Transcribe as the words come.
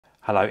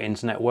Hello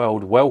internet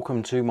world,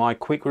 welcome to my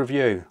quick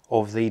review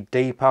of the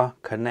Deeper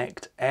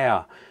Connect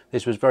Air.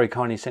 This was very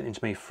kindly sent in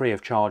to me free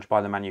of charge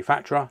by the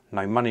manufacturer.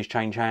 No money's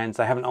changed hands,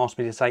 they haven't asked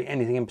me to say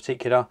anything in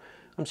particular.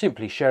 I'm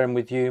simply sharing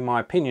with you my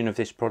opinion of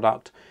this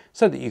product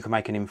so that you can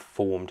make an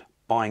informed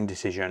buying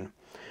decision.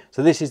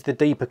 So this is the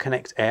Deeper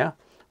Connect Air.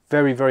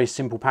 Very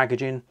simple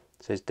packaging.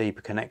 It says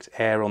Deeper Connect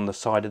Air on the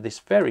side of this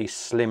very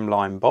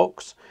slimline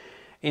box.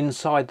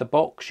 Inside the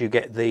box you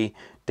get the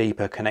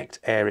Deeper Connect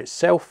Air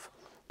itself.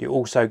 You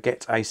also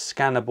get a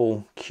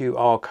scannable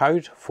QR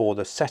code for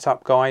the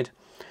setup guide,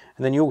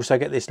 and then you also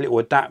get this little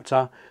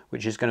adapter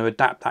which is going to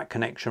adapt that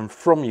connection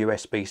from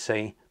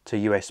USB-C to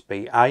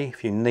USB-A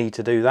if you need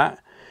to do that.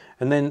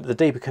 And then the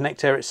Deeper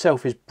Connect Air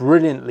itself is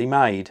brilliantly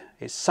made.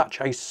 It's such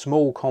a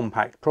small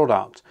compact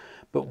product,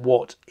 but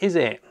what is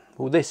it?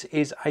 Well, this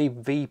is a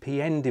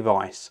VPN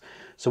device.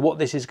 So what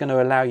this is going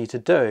to allow you to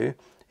do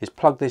is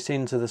plug this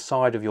into the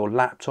side of your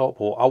laptop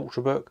or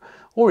Ultrabook,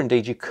 or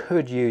indeed you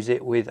could use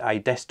it with a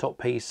desktop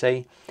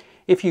PC.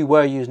 If you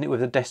were using it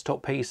with a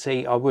desktop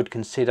PC, I would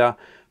consider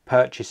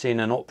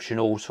purchasing an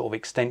optional sort of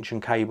extension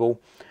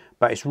cable,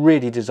 but it's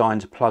really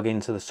designed to plug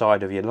into the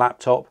side of your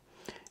laptop.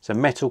 It's a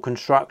metal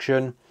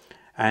construction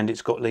and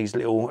it's got these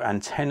little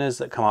antennas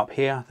that come up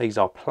here. These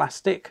are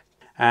plastic,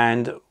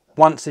 and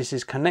once this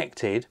is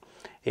connected,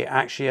 it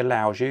actually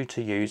allows you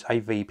to use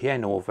a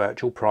VPN or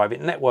virtual private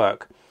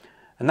network.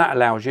 And that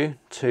allows you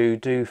to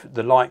do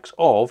the likes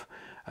of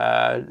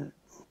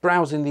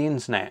browsing the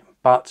internet,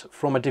 but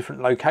from a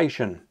different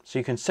location. So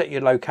you can set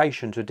your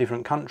location to a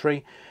different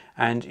country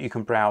and you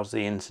can browse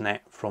the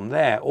internet from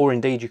there. Or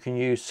indeed you can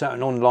use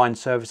certain online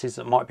services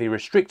that might be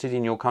restricted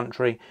in your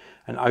country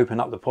and open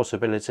up the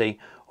possibility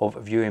of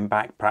viewing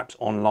back perhaps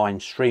online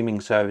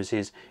streaming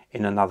services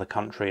in another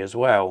country as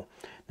well.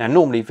 Now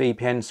normally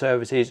VPN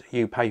services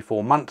you pay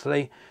for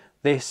monthly.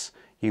 This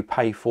you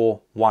pay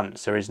for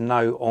once. There is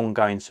no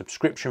ongoing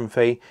subscription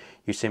fee.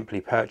 You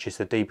simply purchase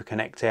the Deeper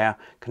Connect Air,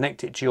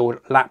 connect it to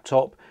your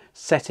laptop,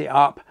 set it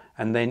up,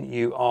 and then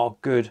you are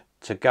good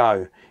to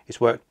go. It's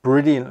worked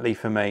brilliantly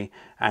for me,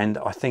 and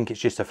I think it's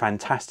just a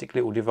fantastic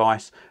little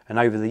device, and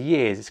over the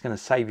years it's going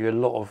to save you a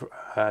lot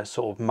of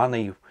sort of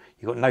money.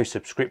 You've got no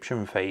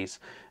subscription fees,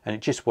 and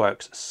it just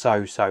works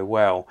so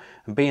well.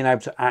 And being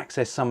able to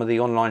access some of the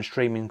online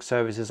streaming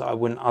services I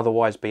wouldn't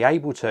otherwise be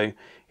able to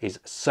is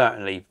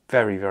certainly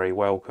very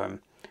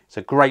welcome. It's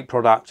a great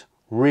product,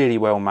 really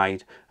well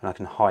made, and I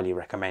can highly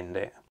recommend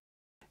it.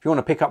 If you want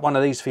to pick up one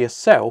of these for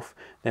yourself,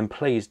 then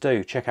please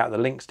do check out the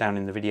links down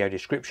in the video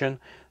description.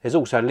 There's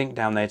also a link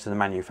down there to the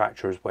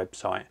manufacturer's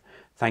website.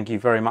 Thank you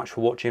very much for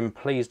watching.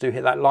 Please do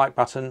hit that like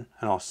button,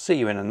 and I'll see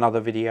you in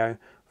another video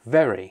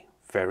very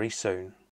soon.